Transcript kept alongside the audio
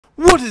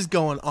What is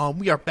going on?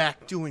 We are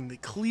back doing the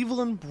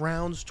Cleveland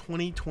Browns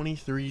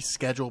 2023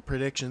 schedule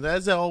predictions.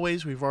 As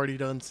always, we've already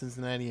done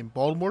Cincinnati and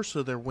Baltimore,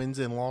 so their wins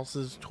and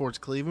losses towards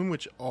Cleveland,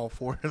 which all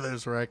four of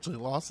those are actually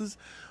losses,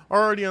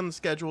 are already on the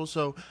schedule.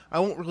 So I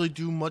won't really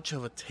do much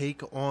of a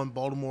take on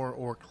Baltimore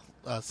or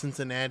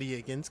Cincinnati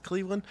against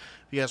Cleveland.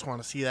 If you guys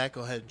want to see that,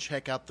 go ahead and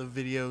check out the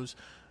videos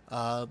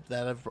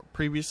that I've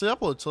previously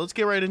uploaded. So let's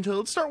get right into it.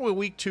 Let's start with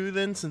week 2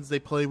 then, since they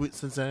play with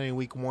Cincinnati in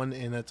week 1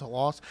 and it's a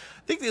loss.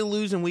 I think they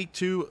lose in week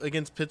 2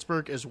 against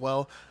Pittsburgh as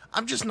well.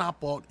 I'm just not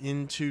bought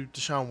into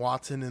Deshaun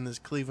Watson and this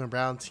Cleveland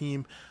Brown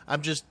team.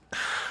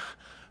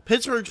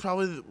 Pittsburgh's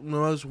probably the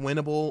most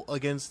winnable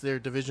against their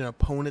division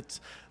opponents,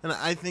 and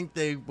I think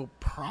they will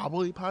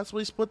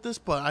possibly split this,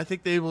 but I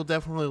think they will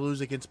definitely lose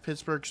against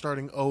Pittsburgh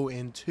starting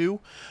 0-2,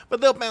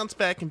 but they'll bounce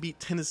back and beat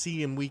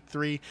Tennessee in week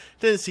 3.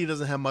 Tennessee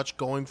doesn't have much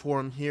going for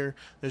them here.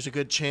 There's a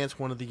good chance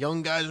one of the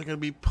young guys are going to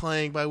be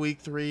playing by week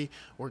 3,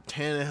 or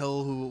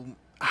Tannehill, who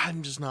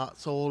I'm just not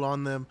sold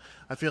on them.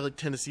 I feel like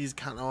Tennessee's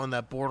kind of on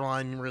that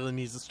borderline, really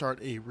needs to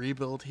start a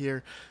rebuild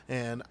here,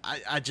 and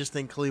I just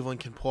think Cleveland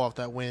can pull off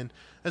that win.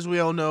 As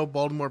we all know,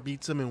 Baltimore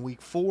beats them in week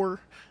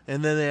 4,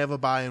 and then they have a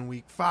bye in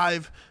week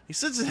 5.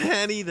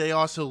 Cincinnati, they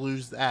also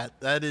lose that.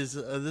 This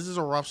is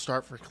a rough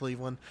start for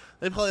Cleveland.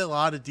 They play a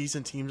lot of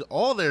decent teams,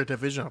 all their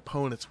division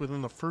opponents,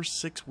 within the first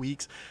 6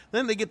 weeks.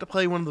 Then they get to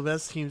play one of the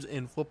best teams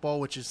in football,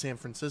 which is San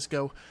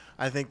Francisco.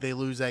 I think they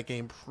lose that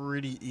game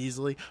pretty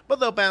easily, but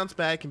they'll bounce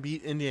back and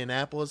beat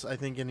Indianapolis. I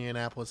think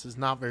Indianapolis is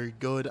not very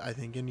good. I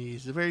think Indy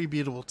is a very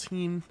beatable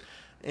team,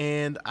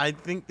 and I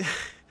think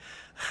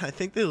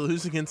they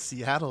lose against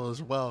Seattle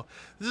as well.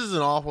 This is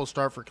an awful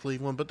start for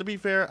Cleveland, but to be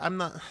fair,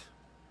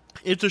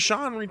 if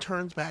Deshaun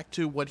returns back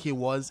to what he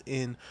was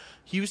in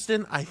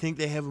Houston, I think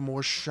they have a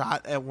more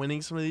shot at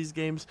winning some of these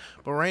games.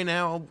 But right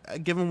now,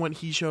 given what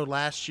he showed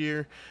last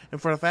year,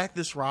 and for the fact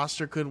this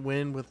roster could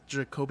win with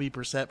Jacoby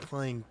Brissett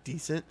playing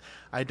decent,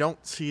 I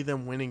don't see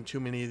them winning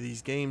too many of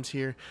these games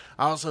here.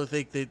 I also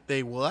think that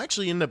they will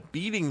actually end up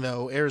beating,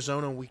 though,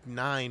 Arizona week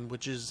 9,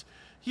 which is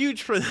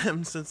huge for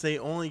them since they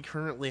only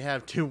currently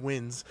have 2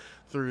 wins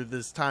through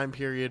this time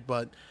period.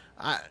 But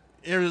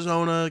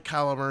Arizona,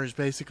 Kyler Murray is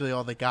basically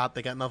all they got.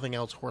 They got nothing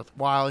else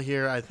worthwhile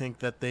here. I think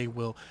that they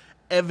will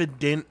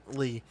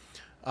evidently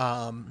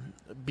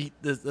be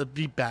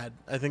bad.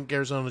 I think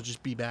Arizona will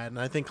just be bad, and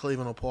I think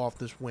Cleveland will pull off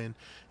this win.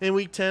 In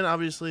week 10,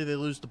 obviously, they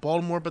lose to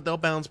Baltimore, but they'll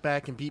bounce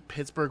back and beat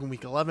Pittsburgh in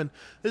week 11.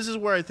 This is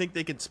where I think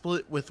they could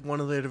split with one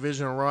of their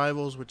divisional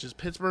rivals, which is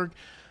Pittsburgh.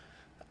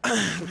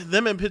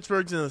 Them and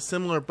Pittsburgh's in a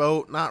similar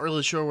boat. Not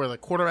really sure where the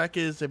quarterback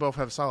is. They both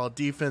have solid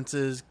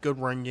defenses, good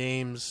run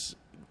games,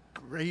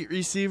 great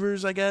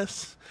receivers, I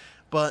guess.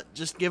 But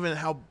just given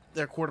how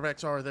their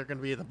quarterbacks are, they're going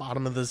to be at the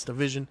bottom of this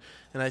division,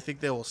 and I think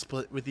they will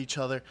split with each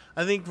other.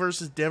 I think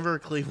versus Denver,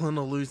 Cleveland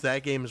will lose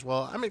that game as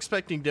well. I'm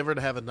expecting Denver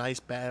to have a nice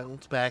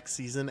bounce-back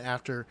season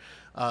after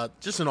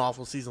just an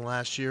awful season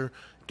last year.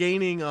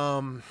 Gaining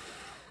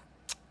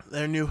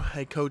their new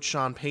head coach,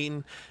 Sean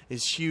Payton,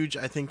 is huge.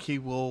 I think he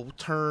will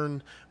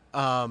turn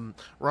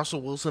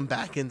Russell Wilson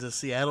back into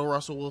Seattle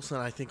Russell Wilson.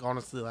 I think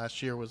honestly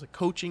last year was a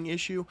coaching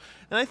issue,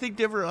 and I think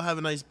Denver will have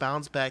a nice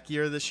bounce back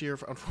year this year,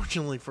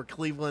 unfortunately for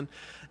Cleveland,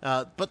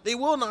 but they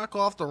will knock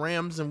off the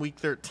Rams in week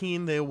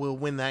 13. They will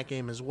win that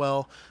game as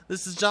well.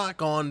 This has not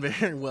gone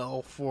very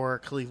well for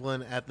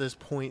Cleveland at this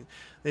point.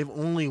 They've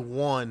only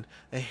won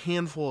a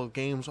handful of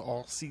games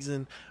all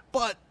season,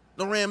 but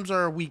the Rams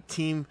are a weak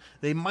team.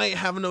 They might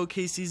have an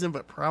okay season,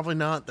 but probably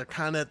not. They're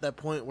kind of at that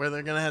point where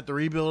they're going to have to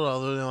rebuild,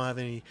 although they don't have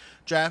any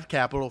draft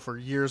capital for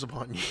years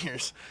upon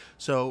years.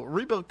 So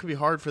rebuild could be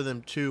hard for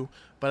them too,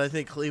 but I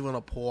think Cleveland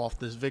will pull off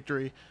this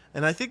victory.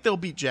 And I think they'll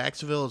beat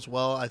Jacksonville as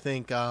well. I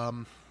think,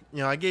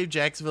 I gave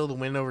Jacksonville the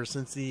win over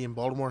Cincinnati and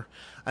Baltimore.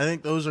 I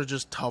think those are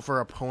just tougher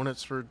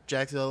opponents for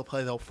Jacksonville to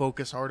play. They'll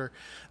focus harder.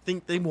 I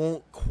think they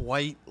won't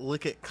quite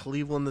look at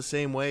Cleveland the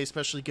same way,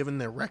 especially given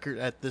their record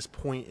at this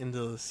point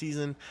into the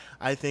season.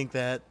 I think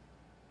that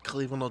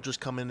Cleveland will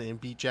just come in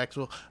and beat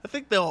Jacksonville. I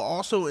think they'll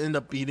also end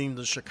up beating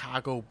the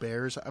Chicago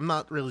Bears. I'm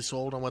not really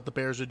sold on what the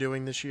Bears are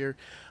doing this year.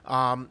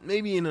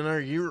 Maybe in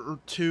another year or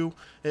two.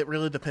 It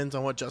really depends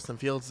on what Justin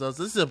Fields does.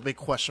 This is a big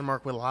question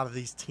mark with a lot of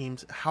these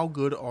teams. How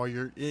good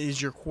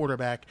is your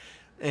quarterback?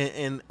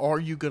 And are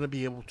you going to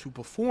be able to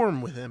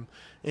perform with him?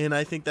 And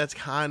I think that's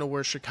kind of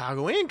where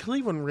Chicago and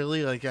Cleveland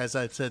really, like as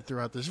I've said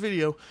throughout this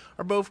video,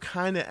 are both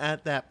kind of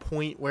at that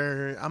point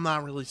where I'm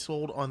not really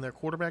sold on their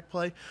quarterback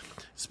play.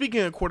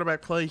 Speaking of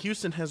quarterback play,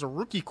 Houston has a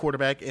rookie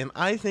quarterback, and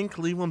I think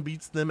Cleveland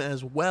beats them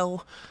as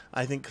well.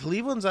 I think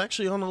Cleveland's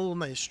actually on a little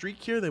nice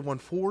streak here. They won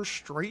 4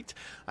 straight.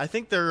 I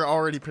think they're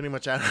already pretty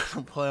much out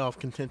of playoff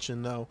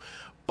contention, though.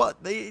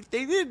 But they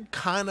did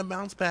kind of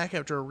bounce back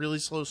after a really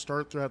slow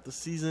start throughout the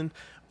season.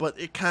 But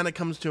it kind of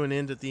comes to an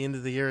end at the end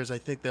of the year, as I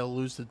think they'll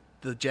lose to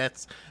the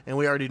Jets. And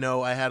we already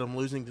know I had them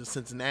losing to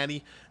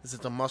Cincinnati, as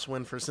it's a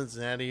must-win for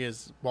Cincinnati,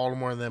 as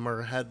Baltimore and them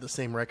had the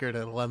same record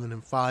at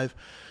 11-5.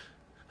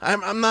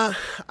 I'm not.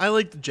 I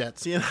like the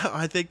Jets. You know,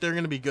 I think they're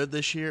going to be good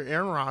this year.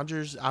 Aaron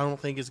Rodgers, I don't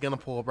think is going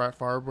to pull a Brett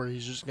Favre where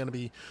he's just going to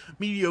be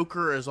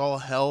mediocre as all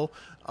hell.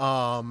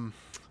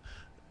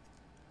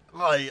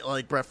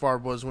 Like Brett Favre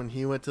was when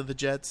he went to the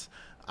Jets.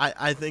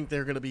 I think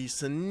they're going to be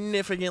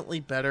significantly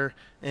better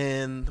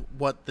in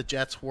what the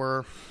Jets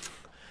were.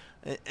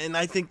 And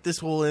I think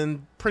this will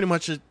end pretty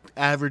much an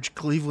average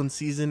Cleveland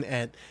season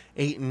at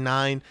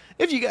 8-9.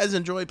 If you guys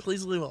enjoy,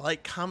 please leave a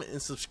like, comment,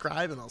 and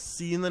subscribe, and I'll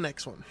see you in the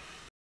next one.